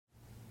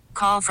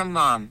Call from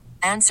mom.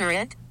 Answer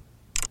it.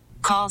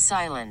 Call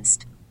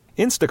silenced.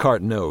 Instacart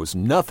knows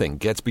nothing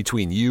gets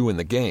between you and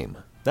the game.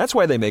 That's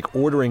why they make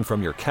ordering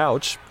from your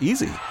couch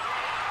easy.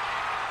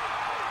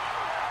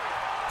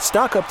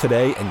 Stock up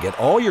today and get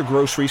all your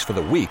groceries for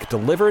the week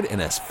delivered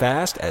in as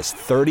fast as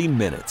 30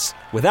 minutes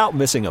without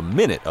missing a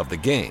minute of the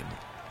game.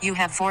 You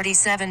have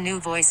 47 new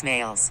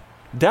voicemails.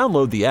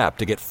 Download the app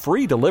to get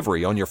free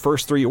delivery on your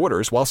first 3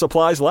 orders while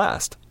supplies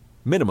last.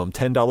 Minimum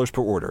 $10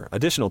 per order.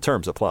 Additional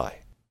terms apply.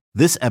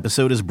 This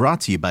episode is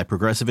brought to you by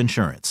Progressive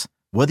Insurance.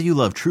 Whether you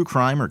love true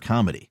crime or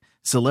comedy,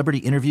 celebrity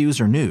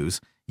interviews or news,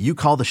 you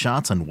call the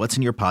shots on what's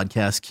in your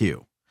podcast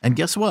queue. And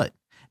guess what?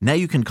 Now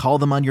you can call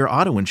them on your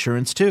auto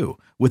insurance too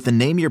with the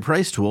Name Your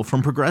Price tool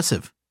from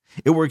Progressive.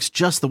 It works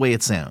just the way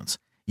it sounds.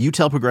 You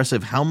tell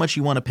Progressive how much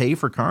you want to pay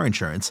for car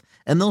insurance,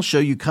 and they'll show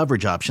you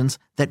coverage options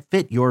that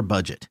fit your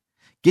budget.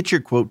 Get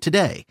your quote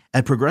today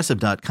at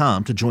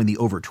Progressive.com to join the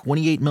over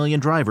 28 million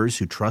drivers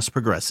who trust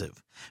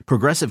Progressive.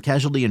 Progressive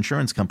Casualty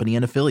Insurance Company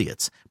and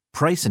Affiliates.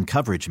 Price and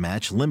coverage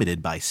match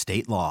limited by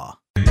state law.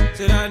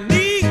 Said I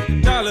need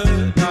a dollar,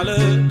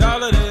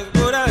 that's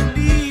what I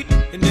need.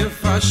 And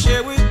if I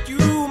share with you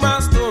my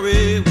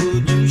story,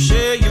 would you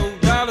share your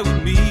dollar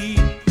with me?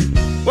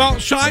 Well,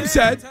 Shine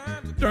said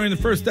during the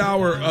first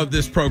hour of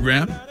this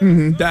program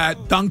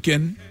that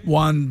Duncan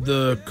won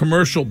the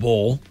commercial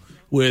bowl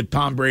with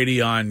Tom Brady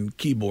on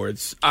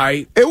keyboards.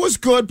 It was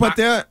good, but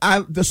the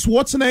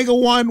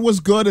Schwarzenegger one was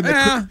good, and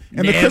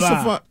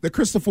the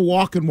Christopher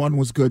Walken one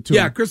was good too.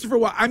 Yeah, Christopher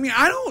Walken. I mean,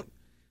 I don't.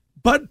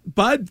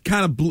 Bud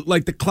kind of blew,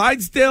 like the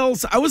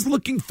Clydesdales. I was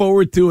looking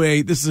forward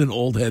to this is an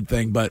old head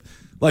thing, but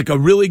like a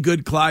really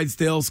good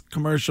Clydesdales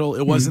commercial.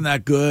 It wasn't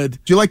that good.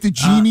 Do you like the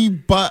Genie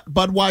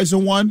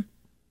Budweiser one?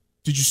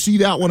 Did you see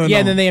that one?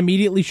 And then they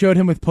immediately showed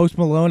him with Post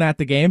Malone at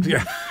the game.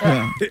 Yeah.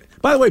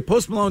 By the way,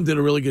 Post Malone did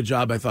a really good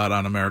job, I thought,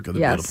 on America the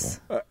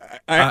Beautiful.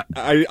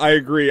 I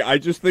agree. I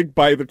just think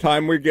by the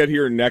time we get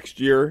here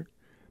next year,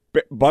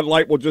 Bud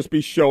Light will just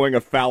be showing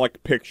a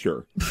phallic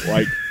picture.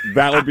 Like,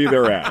 that'll be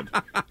their ad.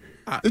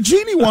 The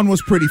Genie one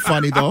was pretty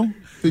funny, though.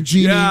 The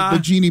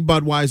Genie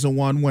Budweiser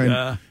one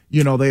when,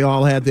 they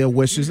all had their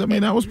wishes. I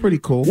mean, that was pretty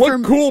cool.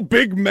 What cool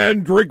big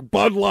men drink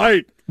Bud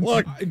Light?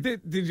 Look,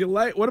 did you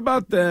like? What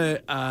about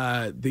the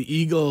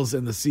Eagles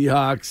and the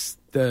Seahawks?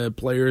 The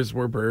players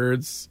were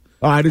birds.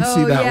 Oh, I didn't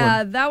see that one.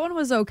 Yeah, that one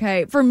was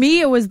okay. For me,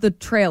 it was the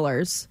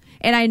trailers.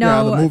 And I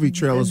know the movie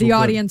trailers the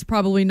audience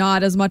probably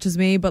not as much as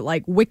me, but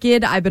like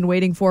Wicked, I've been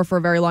waiting for a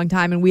very long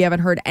time, and we haven't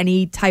heard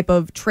any type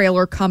of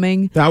trailer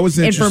coming. That was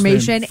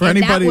information,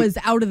 that was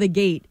out of the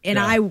gate, and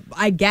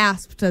I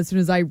gasped as soon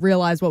as I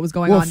realized what was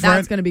going on.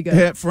 That's going to be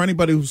good. For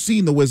anybody who's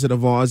seen The Wizard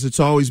of Oz, it's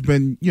always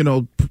been,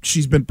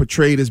 she's been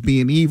portrayed as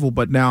being evil,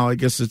 but now I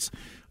guess it's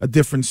a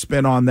different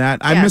spin on that.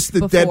 I missed the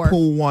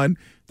Deadpool one.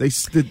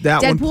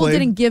 Deadpool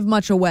didn't give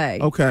much away.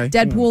 Okay.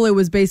 Deadpool, it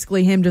was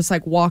basically him just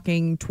like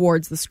walking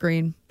towards the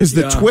screen. Is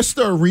the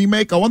Twister a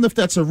remake? I wonder if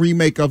that's a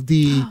remake of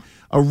the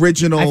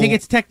original. I think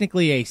it's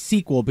technically a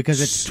sequel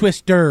because it's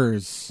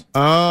Twisters.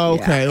 Oh,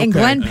 okay. And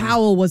Glenn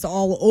Powell was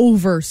all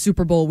over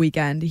Super Bowl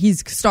weekend.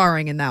 He's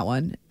starring in that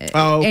one.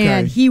 Oh, okay.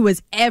 And he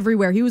was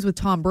everywhere. He was with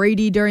Tom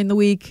Brady during the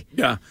week.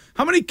 Yeah.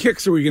 How many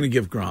kicks are we going to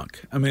give Gronk?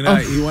 I mean,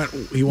 he went.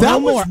 No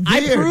more.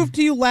 I proved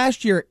to you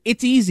last year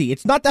it's easy.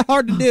 It's not that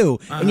hard to do.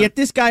 And yet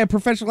this guy, a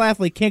professional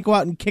athlete, can't go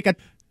out and kick a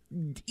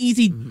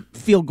easy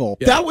field goal.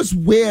 Yeah. That was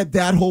weird,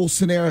 that whole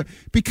scenario,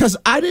 because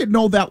I didn't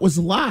know that was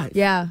live.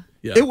 Yeah.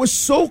 It was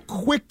so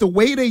quick the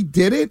way they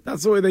did it.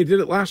 That's the way they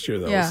did it last year,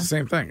 though. Yeah. It was the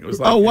same thing. It was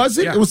like, was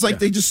it? Yeah, it was like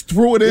they just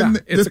threw it in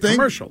it's the a thing?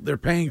 commercial. They're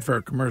paying for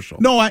a commercial.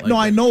 No,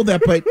 I know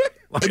that, but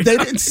they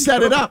didn't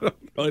set it up.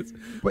 What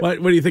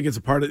do you think? It's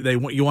a part of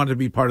you want it to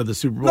be part of the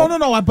Super Bowl?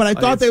 No. But I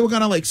thought they were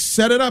gonna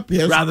set it up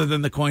here rather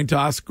than the coin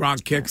toss.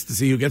 Gronk kicks to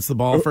see who gets the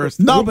ball first.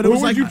 No, but it was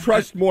who would you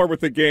trust more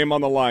with the game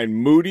on the line,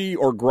 Moody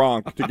or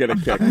Gronk, to get a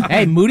kick?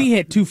 Hey, Moody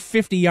hit 2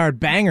 50-yard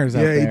bangers.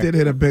 Yeah, he did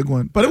hit a big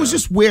one, but it was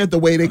just weird the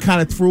way they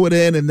kind of threw it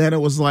in, and then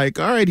it was like,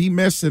 all right, he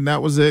missed, and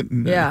that was it.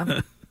 And,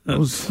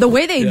 the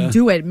way they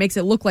do it makes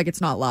it look like it's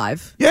not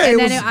live. Yeah, and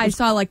then I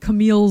saw like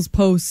Camille's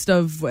post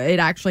of it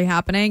actually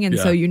happening, and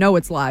so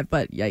it's live.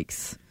 But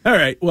yikes! All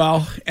right.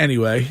 Well,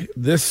 anyway,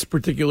 this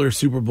particular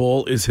Super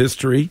Bowl is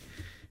history,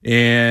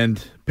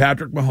 and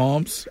Patrick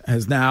Mahomes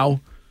has now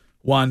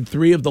won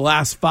 3 of the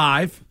last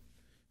 5,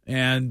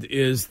 and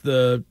is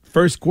the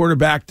first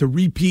quarterback to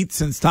repeat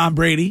since Tom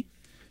Brady.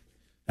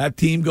 That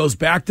team goes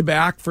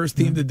back-to-back, first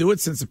team to do it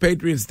since the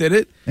Patriots did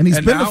it. And he's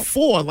been to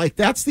 4. Like,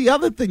 that's the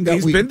other thing that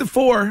he's been to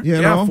 4.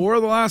 You know? 4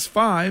 of the last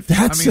 5.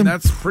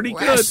 That's pretty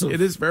good.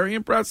 It is very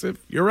impressive.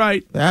 You're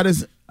right. That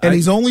is, and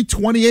he's only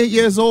 28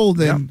 years old,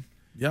 and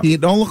he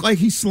don't look like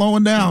he's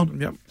slowing down.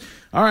 Yep.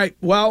 All right.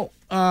 Well,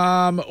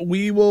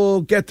 we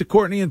will get to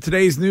Courtney and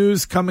today's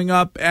news coming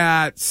up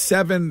at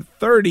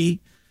 7:30.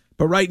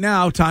 But right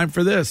now, time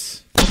for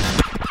this.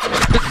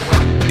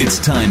 It's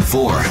time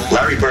for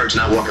Larry Bird's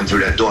not walking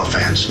through that door,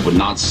 fans. Would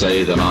not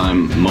say that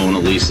I'm Mona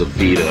Lisa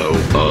Vito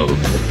of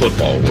the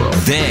football world.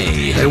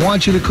 They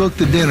want you to cook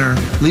the dinner.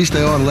 At least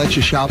they ought to let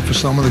you shop for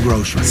some of the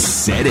groceries.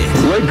 Said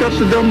it. Wake up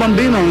the Del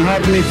Bambino and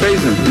have me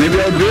facing.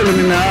 Maybe I'll drill him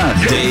in the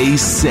eye. They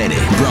said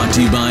it. Brought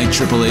to you by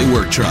AAA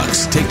Work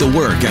Trucks. Take the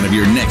work out of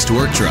your next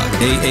work truck.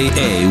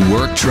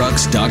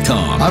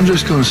 AAAWorkTrucks.com. I'm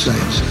just going to say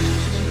it.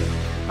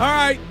 All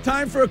right,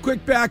 time for a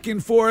quick back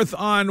and forth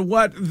on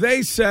what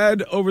they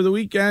said over the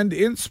weekend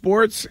in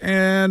sports.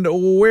 And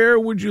where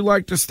would you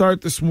like to start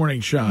this morning,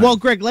 Sean? Well,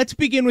 Greg, let's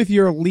begin with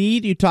your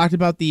lead. You talked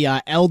about the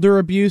elder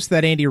abuse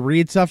that Andy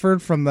Reid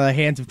suffered from the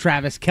hands of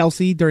Travis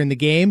Kelce during the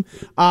game.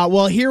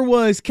 Well, here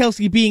was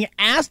Kelce being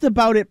asked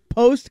about it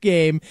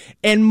post-game,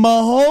 and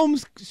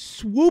Mahomes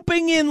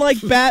swooping in like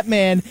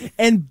Batman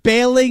and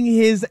bailing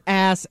his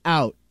ass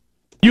out.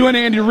 You and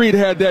Andy Reid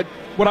had that,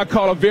 what I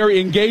call a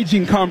very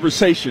engaging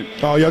conversation.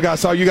 Oh, you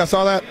guys saw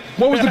that?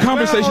 What was the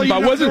conversation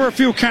about? There were a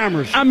few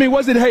cameras. I mean,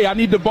 was it, hey, I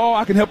need the ball,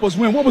 I can help us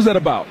win? What was that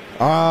about?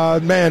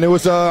 Man, it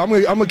was, I'm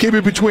gonna keep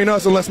it between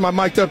us unless my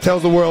mic'd up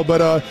tells the world,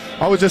 but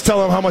I was just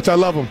telling him how much I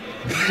love him.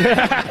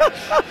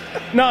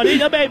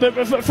 No,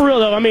 but for real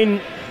though, I mean,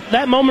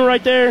 that moment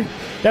right there,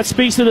 that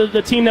speaks to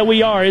the team that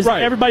we are.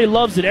 Right. Everybody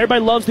loves it.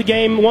 Everybody loves the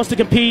game, wants to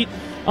compete.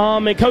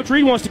 And Coach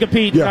Reid wants to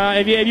compete. Yeah.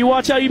 If you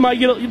watch out, you might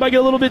get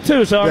a little bit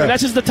too. So I mean,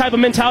 that's just the type of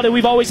mentality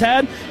we've always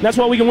had. And that's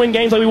why we can win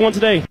games like we won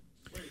today.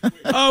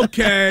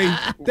 Okay,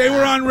 they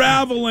were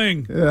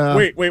unraveling. Yeah.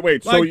 Wait.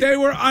 Like they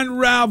were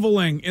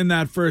unraveling in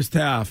that first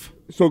half.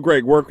 So,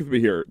 Greg, work with me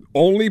here.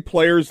 Only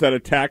players that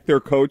attack their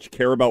coach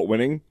care about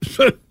winning?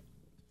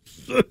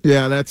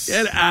 Yeah, that's...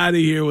 Get out of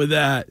here with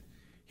that.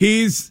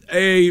 He's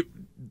a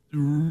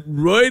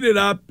roided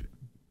up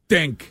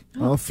dink.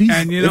 Well, if he's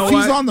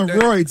on the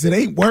roids, it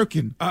ain't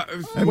working. I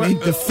mean,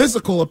 the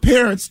physical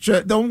appearance,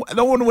 no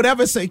one would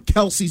ever say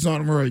Kelsey's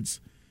on roids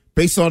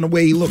based on the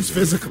way he looks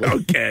physically.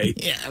 Okay.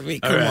 Yeah, I mean,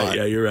 come on.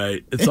 Yeah, you're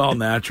right. It's all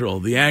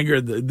natural. The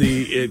anger, the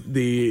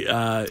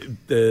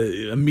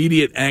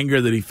immediate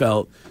anger that he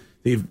felt,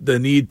 the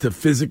need to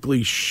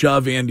physically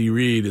shove Andy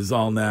Reid is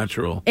all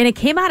natural. And it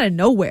came out of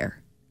nowhere.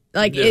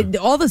 Like,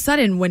 all of a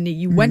sudden, when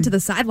you went to the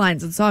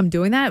sidelines and saw him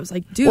doing that, it was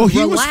like, dude, well, he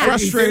relax. was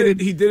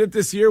frustrated. He did it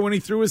this year when he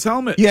threw his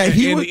helmet. Yeah,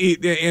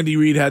 Andy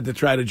Reid had to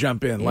try to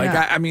jump in. Like,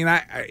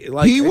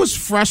 yeah. He was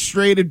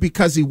frustrated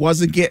because he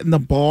wasn't getting the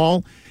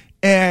ball.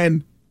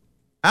 And,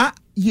 I'm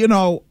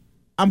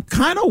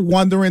kind of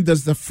wondering,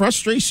 does the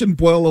frustration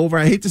boil over?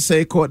 I hate to say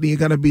it, Courtney, you're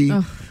going to be...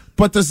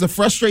 But does the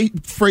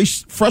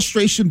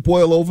frustration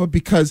boil over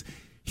because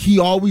he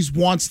always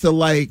wants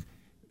to,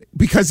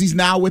 because he's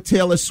now with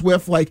Taylor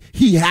Swift,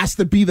 he has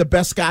to be the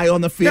best guy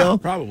on the field?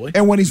 Yeah, probably.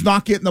 And when he's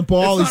not getting the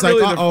ball, he's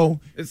like, uh-oh.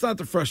 It's not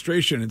the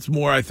frustration. It's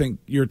more, I think,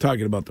 you're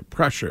talking about the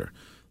pressure.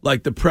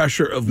 Like the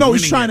pressure of No,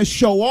 winning he's trying to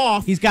show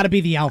off. He's got to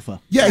be the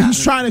alpha. Yeah,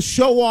 he's trying to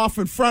show off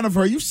in front of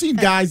her. You've seen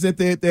guys that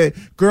the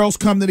girls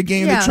come to the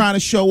game, they're trying to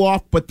show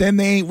off, but then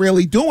they ain't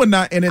really doing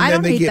nothing, and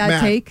then they get mad. I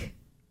don't hate that take.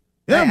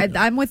 Yeah.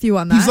 I'm with you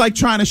on that. He's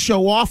trying to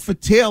show off for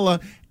Taylor.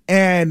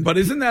 But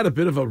isn't that a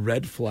bit of a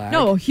red flag?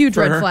 No, a huge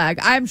red her? flag.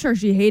 I'm sure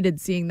she hated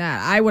seeing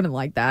that. I wouldn't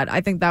like that.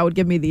 I think that would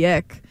give me the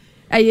ick.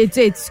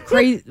 It's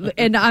crazy,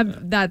 and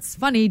that's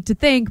funny to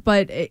think.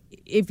 But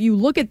if you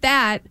look at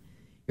that,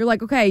 you're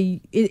like,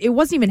 okay, it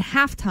wasn't even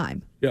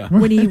halftime. Yeah.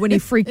 When he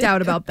freaked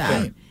out about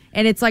that. Yeah.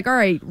 And it's like, all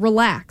right,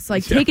 relax.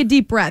 Take a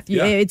deep breath.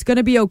 Yeah. It's going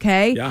to be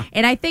okay. Yeah.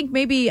 And I think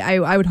maybe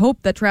I would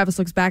hope that Travis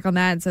looks back on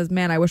that and says,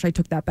 man, I wish I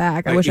took that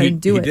back. I wish I didn't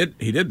do it.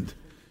 He didn't.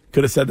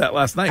 Could have said that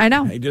last night. I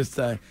know. He just,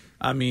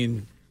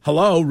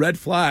 hello, red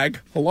flag.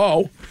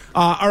 Hello.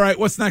 All right,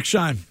 what's next,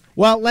 Sean?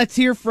 Well, let's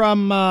hear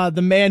from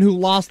the man who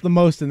lost the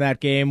most in that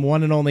game,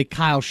 one and only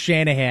Kyle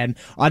Shanahan,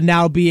 on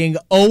now being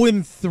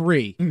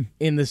 0-3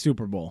 in the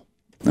Super Bowl.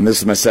 And this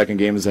is my second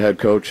game as a head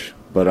coach,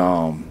 but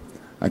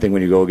I think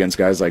when you go against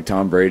guys like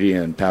Tom Brady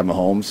and Pat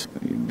Mahomes,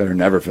 you better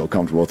never feel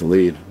comfortable with the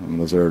lead.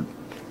 Those are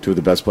two of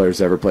the best players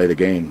to ever play the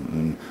game.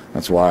 And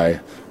that's why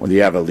when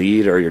you have a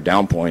lead or you're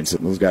down points,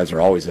 those guys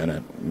are always in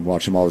it. You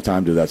watch them all the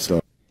time do that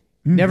stuff.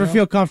 Never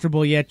feel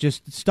comfortable yet.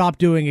 Just stop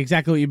doing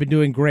exactly what you've been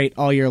doing great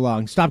all year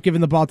long. Stop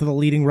giving the ball to the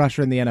leading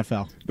rusher in the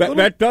NFL.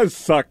 That does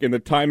suck in the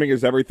timing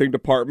is everything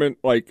department.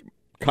 Like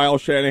Kyle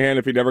Shanahan,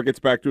 if he never gets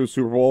back to a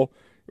Super Bowl,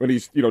 when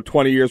he's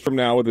 20 years from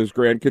now with his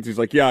grandkids, he's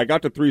like, yeah, I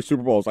got to 3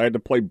 Super Bowls. I had to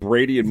play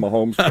Brady and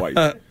Mahomes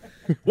twice.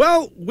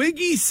 Well,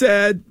 Wiggy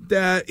said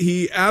that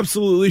he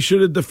absolutely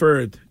should have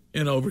deferred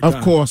in overtime.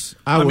 Of course.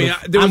 I'm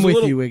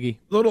with you,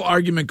 Wiggy. Little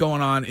argument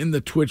going on in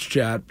the Twitch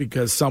chat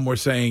because some were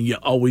saying you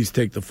always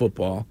take the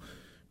football.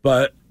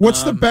 But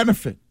what's the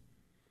benefit?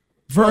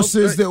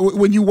 Versus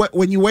when you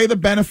weigh the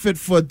benefit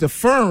for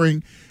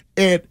deferring,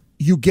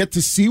 you get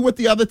to see what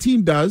the other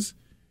team does.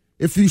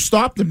 If you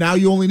stop them, now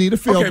you only need a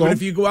field goal. But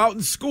if you go out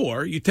and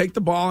score, you take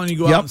the ball and you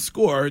go out and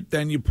score,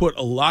 then you put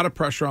a lot of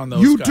pressure on those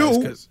guys.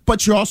 You do,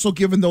 but you're also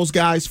giving those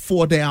guys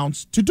 4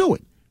 downs to do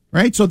it,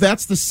 right? So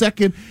that's the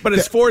second. But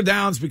it's 4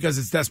 downs because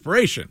it's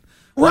desperation.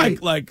 Right.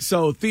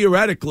 So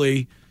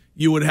theoretically,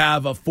 you would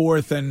have a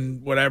 4th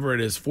and whatever it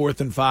is, 4th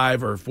and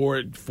 5 or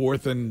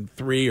 4th and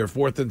 3 or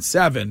 4th and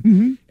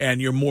 7, and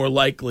you're more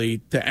likely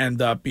to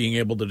end up being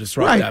able to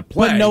disrupt that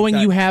play. But knowing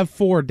you have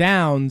 4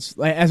 downs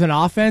as an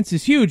offense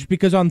is huge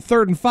because on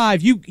 3rd and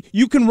 5,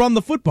 you can run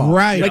the football.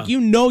 Right. Like,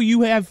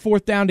 you have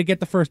 4th down to get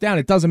the first down.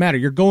 It doesn't matter.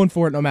 You're going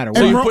for it no matter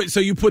what. So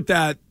you put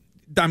that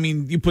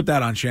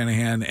on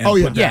Shanahan.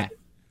 And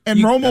And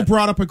Romo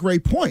brought up a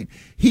great point.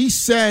 He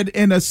said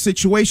in a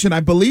situation, I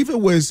believe it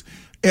was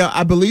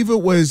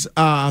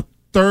 3rd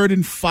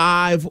and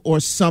 5 or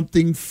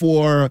something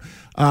for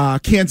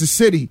Kansas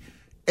City.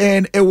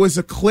 And it was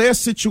a clear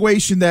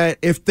situation that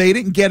if they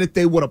didn't get it,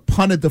 they would have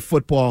punted the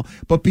football.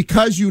 But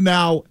because you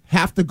now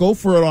have to go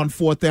for it on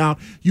 4th down,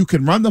 you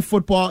can run the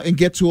football and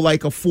get to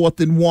like a 4th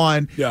and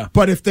 1. Yeah.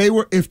 But if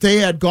they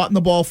had gotten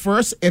the ball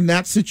first in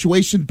that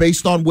situation,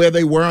 based on where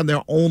they were on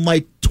their own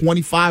like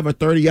 25 or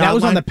 30 yard line. That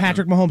was on the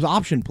Patrick Mahomes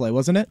option play,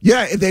 wasn't it?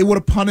 Yeah, they would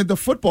have punted the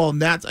football,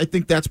 and I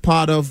think that's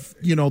part of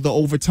the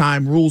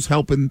overtime rules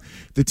helping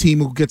the team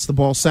who gets the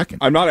ball second.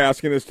 I'm not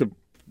asking this to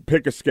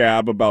pick a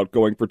scab about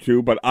going for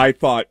 2, but I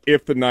thought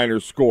if the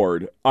Niners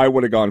scored, I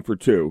would have gone for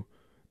 2.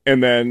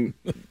 And then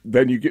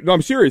you get – no,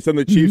 I'm serious. Then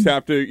the Chiefs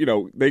have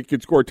to – they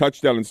could score a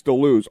touchdown and still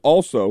lose.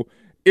 Also,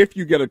 if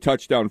you get a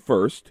touchdown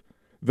first,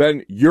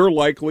 then you're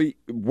likely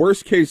 –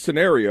 worst-case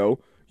scenario,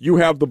 you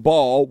have the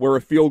ball where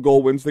a field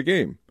goal wins the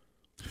game.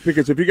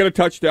 Because if you get a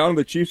touchdown and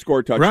the Chiefs score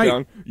a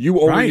touchdown,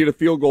 you only need a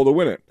field goal to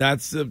win it.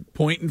 That's a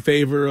point in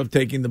favor of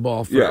taking the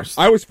ball first.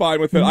 Yeah, I was fine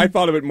with it. I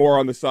thought of it more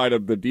on the side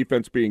of the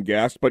defense being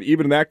gassed. But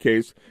even in that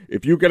case,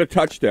 if you get a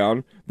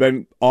touchdown,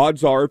 then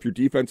odds are if your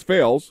defense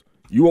fails,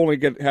 you only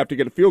have to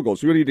get a field goal.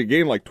 So you need to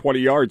gain like 20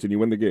 yards and you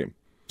win the game.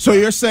 So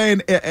you're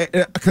saying,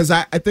 because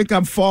I think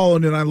I'm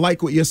following and I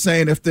like what you're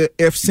saying,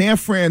 if San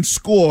Fran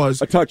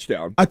scores a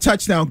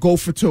touchdown, go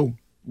for 2.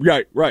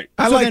 Right.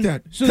 I like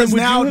that. So because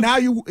then now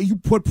you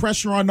put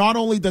pressure on. Not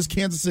only does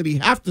Kansas City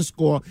have to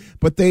score,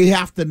 but they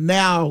have to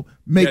now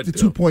make the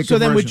 2-point So conversion.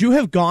 then would you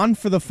have gone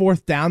for the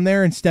 4th down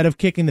there instead of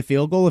kicking the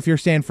field goal if you're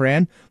San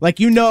Fran?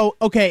 Like,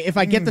 okay, if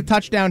I get the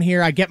touchdown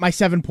here, I get my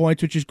 7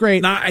 points, which is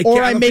great.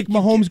 Or I make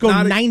Mahomes go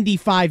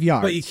 95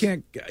 yards. But you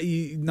can't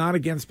not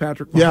against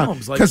Patrick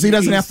Mahomes. Yeah, because he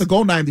doesn't have to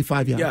go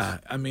 95 yards. Yeah,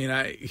 I mean,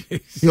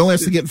 he only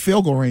has to get in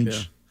field goal range.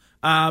 Yeah.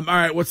 All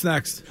right, what's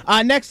next?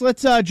 Next,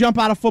 let's jump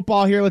out of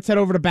football here. Let's head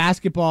over to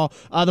basketball.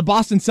 The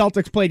Boston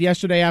Celtics played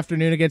yesterday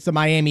afternoon against the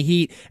Miami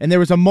Heat, and there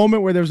was a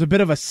moment where there was a bit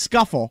of a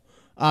scuffle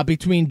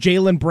between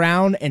Jaylen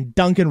Brown and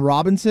Duncan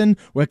Robinson,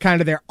 where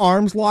kind of their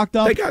arms locked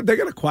up. They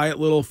got a quiet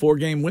little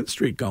 4-game win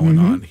streak going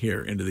on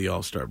here into the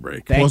All-Star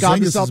break. Thank God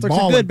the Celtics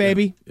are good,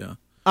 baby. Yeah.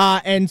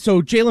 And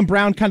so Jaylen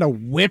Brown kind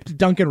of whipped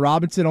Duncan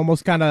Robinson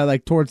almost kind of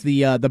like towards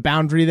the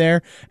boundary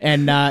there.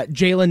 And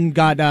Jaylen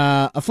got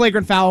a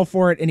flagrant foul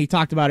for it, and he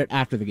talked about it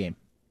after the game.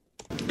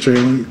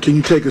 Jaylen, can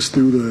you take us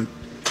through the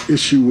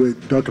issue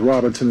with Duncan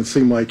Robinson? It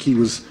seemed like he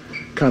was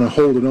kind of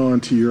holding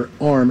on to your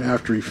arm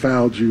after he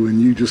fouled you,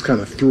 and you just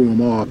kind of threw him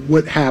off.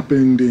 What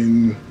happened,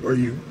 and are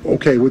you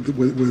okay with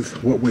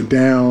what went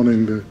down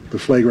and the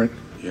flagrant?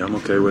 Yeah, I'm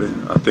okay with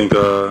it. I think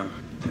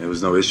it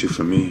was no issue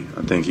for me.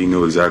 I think he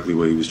knew exactly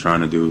what he was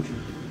trying to do,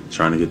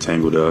 trying to get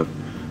tangled up,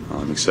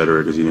 et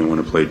cetera, because he didn't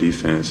want to play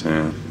defense.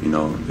 And,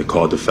 they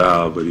called the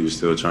foul, but he was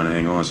still trying to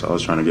hang on, so I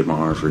was trying to get my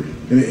arm free.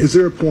 And is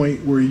there a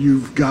point where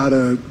you've got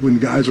to, when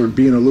guys are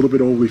being a little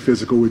bit overly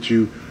physical with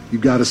you,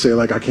 you've got to say,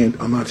 like,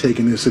 I'm not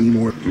taking this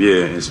anymore?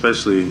 Yeah,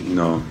 especially,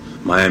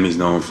 Miami's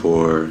known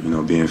for,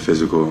 being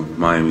physical.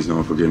 Miami's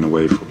known for getting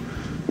away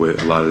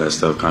with a lot of that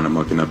stuff kind of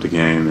mucking up the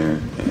game.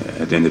 And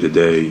at the end of the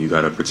day, you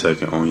got to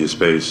protect and own your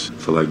space. I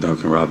feel like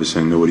Duncan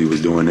Robinson knew what he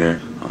was doing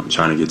there,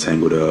 trying to get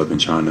tangled up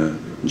and trying to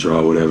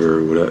draw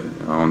whatever.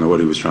 I don't know what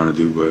he was trying to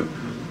do, but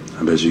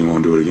I bet you he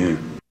won't do it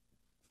again.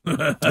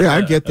 Yeah,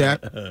 I get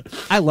that.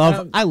 I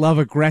love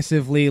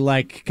aggressively,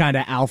 like, kind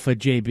of alpha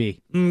JB.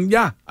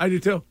 Yeah, I do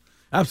too.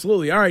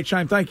 Absolutely. All right,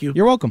 Chime, thank you.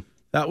 You're welcome.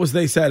 That was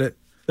They Said It.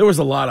 There was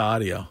a lot of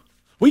audio.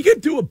 We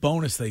could do a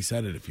bonus They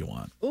Said It if you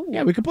want. Ooh.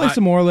 Yeah, we could play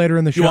some more later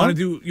in the show.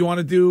 You want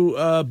to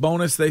do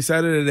bonus They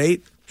Said It at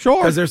 8? Sure.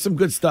 Because there's some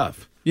good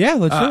stuff. Yeah,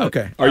 let's do it.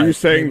 Okay. Are you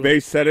saying They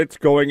Said It's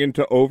going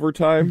into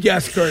overtime?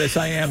 Yes, Curtis,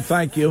 I am.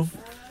 Thank you.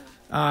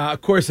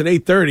 Of course, at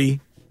 8:30,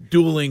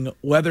 dueling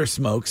weather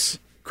smokes.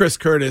 Chris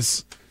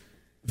Curtis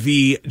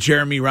v.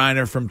 Jeremy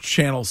Reiner from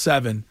Channel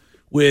 7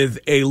 with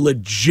a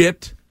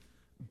legit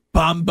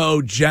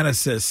Bombo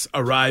Genesis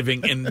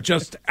arriving in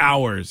just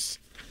hours.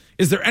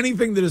 Is there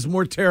anything that is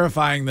more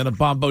terrifying than a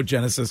Bombo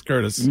Genesis,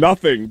 Curtis?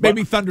 Nothing.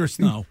 Maybe thunder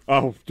snow.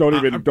 Oh, don't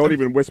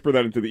even whisper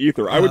that into the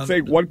ether. I would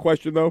say one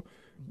question though.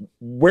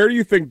 Where do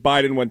you think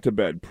Biden went to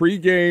bed?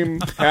 Pre-game,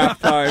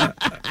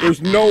 halftime?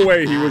 There's no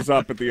way he was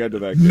up at the end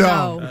of that game.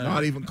 No,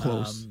 not even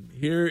close.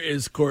 Here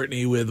is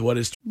Courtney with what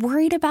is...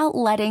 Worried about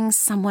letting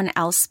someone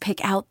else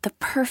pick out the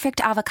perfect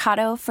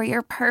avocado for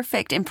your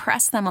perfect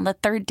impress them on the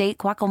third date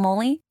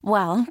guacamole?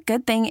 Well,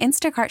 good thing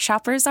Instacart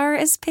shoppers are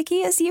as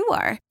picky as you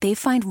are. They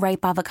find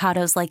ripe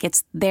avocados like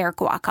it's their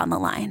guac on the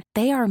line.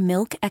 They are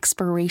milk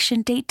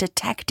expiration date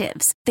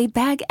detectives. They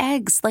bag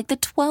eggs like the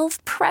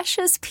 12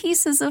 precious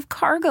pieces of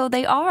cargo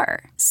they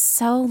are.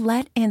 So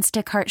let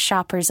Instacart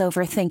shoppers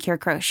overthink your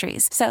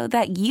groceries so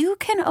that you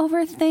can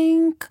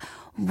overthink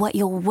what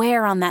you'll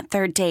wear on that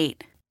third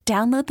date.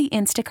 Download the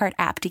Instacart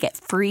app to get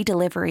free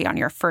delivery on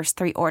your first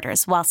 3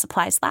 orders while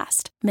supplies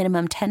last.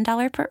 Minimum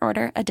 $10 per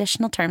order.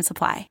 Additional terms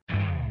apply.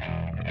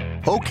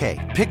 Okay,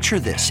 picture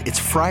this. It's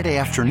Friday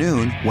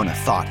afternoon when a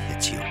thought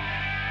hits you.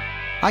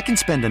 I can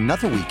spend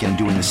another weekend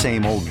doing the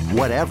same old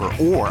whatever,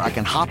 or I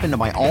can hop into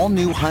my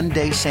all-new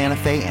Hyundai Santa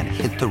Fe and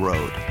hit the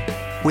road.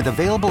 With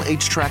available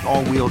H-Track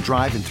all-wheel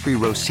drive and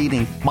 3-row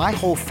seating, my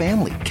whole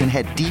family can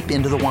head deep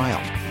into the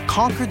wild.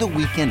 Conquer the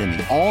weekend in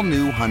the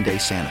all-new Hyundai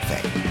Santa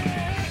Fe.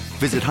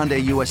 Visit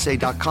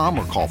HyundaiUSA.com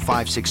or call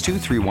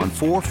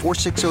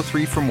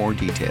 562-314-4603 for more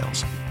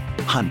details.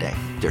 Hyundai,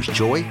 there's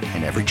joy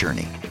in every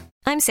journey.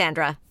 I'm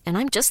Sandra, and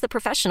I'm just the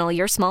professional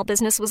your small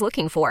business was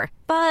looking for.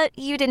 But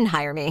you didn't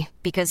hire me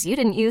because you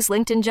didn't use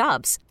LinkedIn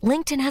Jobs.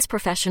 LinkedIn has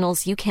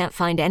professionals you can't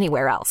find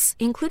anywhere else,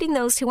 including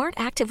those who aren't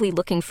actively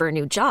looking for a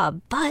new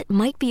job, but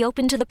might be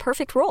open to the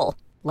perfect role,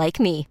 like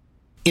me.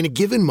 In a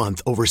given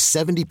month, over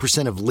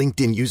 70% of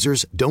LinkedIn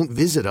users don't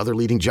visit other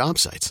leading job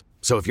sites.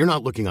 So if you're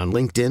not looking on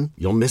LinkedIn,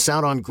 you'll miss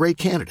out on great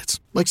candidates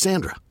like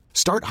Sandra.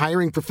 Start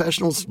hiring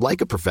professionals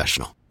like a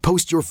professional.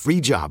 Post your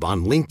free job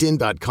on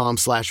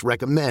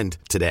linkedin.com/recommend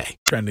today.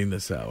 Trending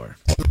this hour.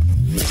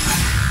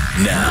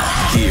 Now,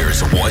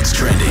 here's what's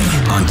trending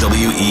on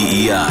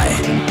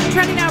WEEI.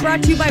 Trending now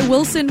brought to you by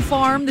Wilson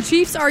Farm. The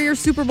Chiefs are your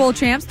Super Bowl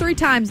champs 3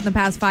 times in the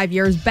past 5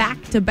 years.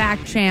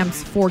 Back-to-back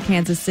champs for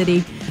Kansas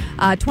City.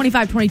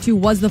 25-22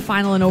 was the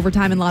final in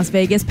overtime in Las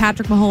Vegas.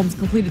 Patrick Mahomes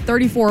completed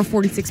 34 of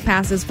 46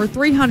 passes for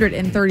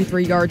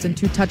 333 yards and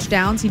 2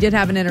 touchdowns. He did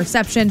have an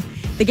interception.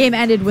 The game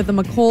ended with a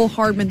Mecole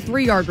Hardman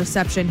 3-yard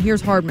reception.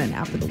 Here's Hardman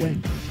after the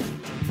win.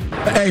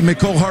 Hey,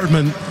 Mecole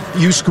Hardman,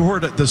 you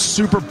scored the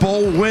Super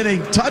Bowl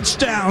winning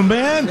touchdown,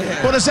 man.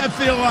 Yeah. What does that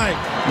feel like?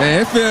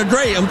 Man, it feels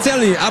great. I'm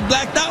telling you, I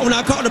blacked out when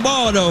I caught the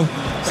ball, though.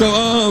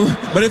 So,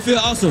 but it feels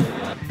awesome.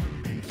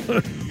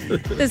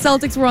 The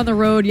Celtics were on the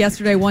road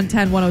yesterday,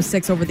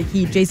 110-106 over the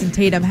Heat. Jason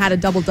Tatum had a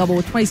double-double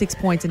with 26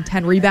 points and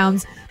 10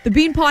 rebounds. The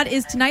Beanpot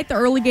is tonight. The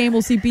early game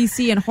will see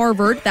BC and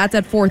Harvard. That's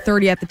at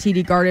 4:30 at the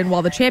TD Garden,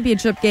 while the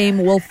championship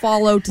game will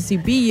follow to see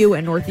BU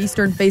and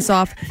Northeastern face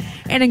off.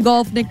 And in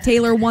golf, Nick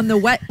Taylor won the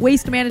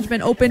Waste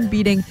Management Open,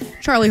 beating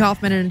Charlie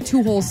Hoffman in a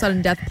 2-hole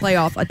sudden death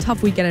playoff. A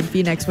tough weekend in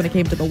Phoenix when it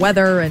came to the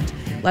weather and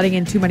letting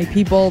in too many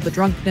people, the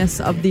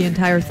drunkenness of the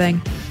entire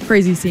thing.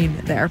 Crazy scene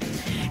there.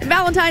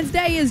 Valentine's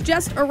Day is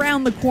just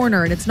around the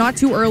corner, and it's not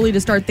too early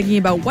to start thinking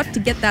about what to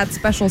get that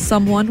special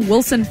someone.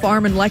 Wilson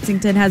Farm in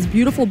Lexington has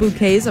beautiful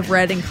bouquets of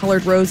red and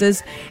colored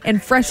roses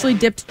and freshly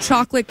dipped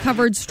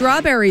chocolate-covered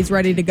strawberries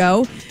ready to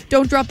go.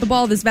 Don't drop the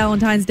ball this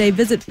Valentine's Day.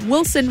 Visit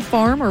Wilson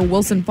Farm or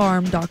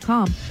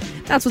wilsonfarm.com.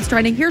 That's what's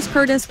trending. Here's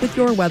Curtis with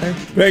your weather.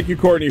 Thank you,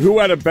 Courtney. Who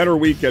had a better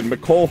weekend,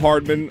 Mecole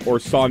Hardman or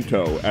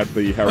Santo at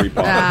the Harry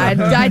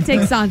Potter? I'd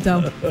take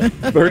Santo.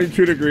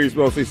 32 degrees,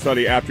 mostly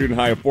sunny, afternoon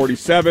high of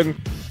 47.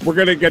 We're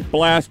going to get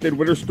blasted.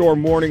 Winter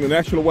storm warning. The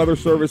National Weather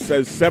Service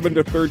says 7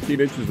 to 13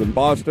 inches in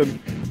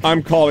Boston.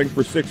 I'm calling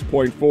for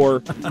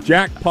 6.4.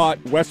 Jackpot,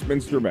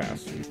 Westminster,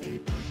 Mass.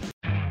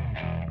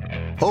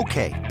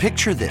 Okay,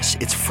 picture this.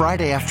 It's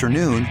Friday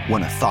afternoon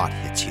when a thought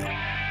hits you.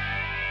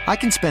 I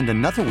can spend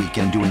another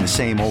weekend doing the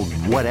same old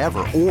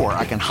whatever, or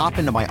I can hop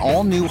into my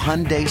all-new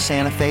Hyundai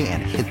Santa Fe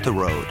and hit the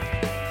road.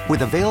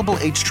 With available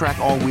H-Track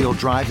all-wheel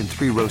drive and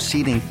 3-row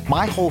seating,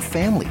 my whole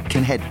family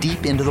can head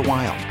deep into the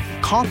wild.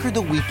 Conquer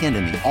the weekend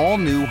in the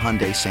all-new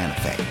Hyundai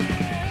Santa Fe.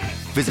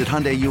 Visit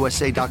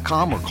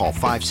HyundaiUSA.com or call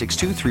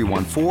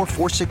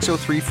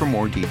 562-314-4603 for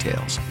more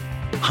details.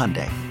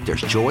 Hyundai,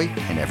 there's joy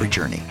in every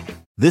journey.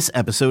 This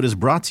episode is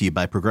brought to you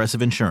by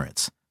Progressive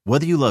Insurance.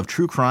 Whether you love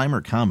true crime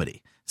or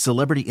comedy,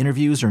 celebrity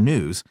interviews or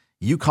news,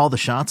 you call the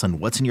shots on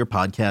what's in your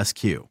podcast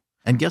queue.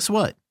 And guess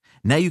what?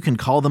 Now you can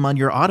call them on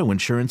your auto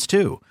insurance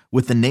too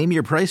with the Name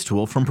Your Price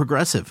tool from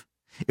Progressive.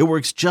 It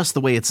works just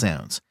the way it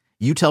sounds.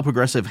 You tell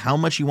Progressive how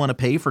much you want to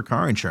pay for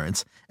car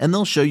insurance, and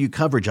they'll show you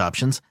coverage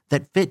options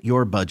that fit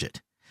your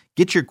budget.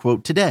 Get your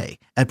quote today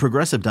at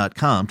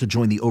Progressive.com to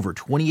join the over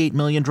 28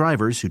 million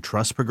drivers who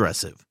trust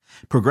Progressive.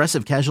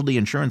 Progressive Casualty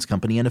Insurance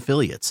Company and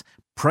Affiliates.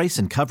 Price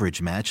and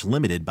coverage match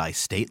limited by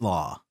state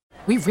law.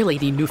 We really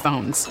need new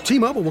phones.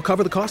 T-Mobile will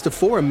cover the cost of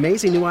 4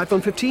 amazing new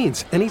iPhone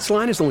 15s, and each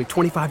line is only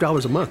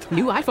 $25 a month.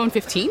 New iPhone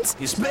 15s?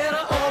 It's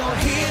better over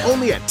here.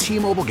 Only at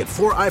T-Mobile, get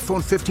 4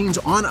 iPhone 15s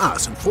on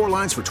us and 4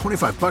 lines for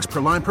 $25 per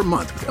line per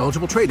month with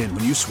eligible trade-in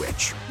when you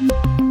switch.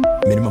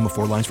 Minimum of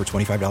 4 lines for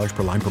 $25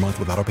 per line per month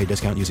with autopay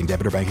discount using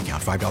debit or bank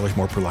account. $5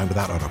 more per line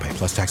without autopay,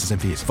 plus taxes and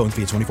fees. Phone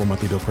fee at 24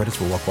 monthly bill credits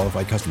for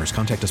well-qualified customers.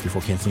 Contact us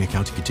before canceling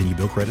account to continue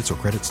bill credits or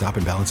credit stop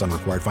and balance on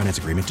required finance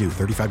agreement due.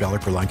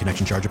 $35 per line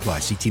connection charge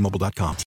applies. See T-Mobile.com.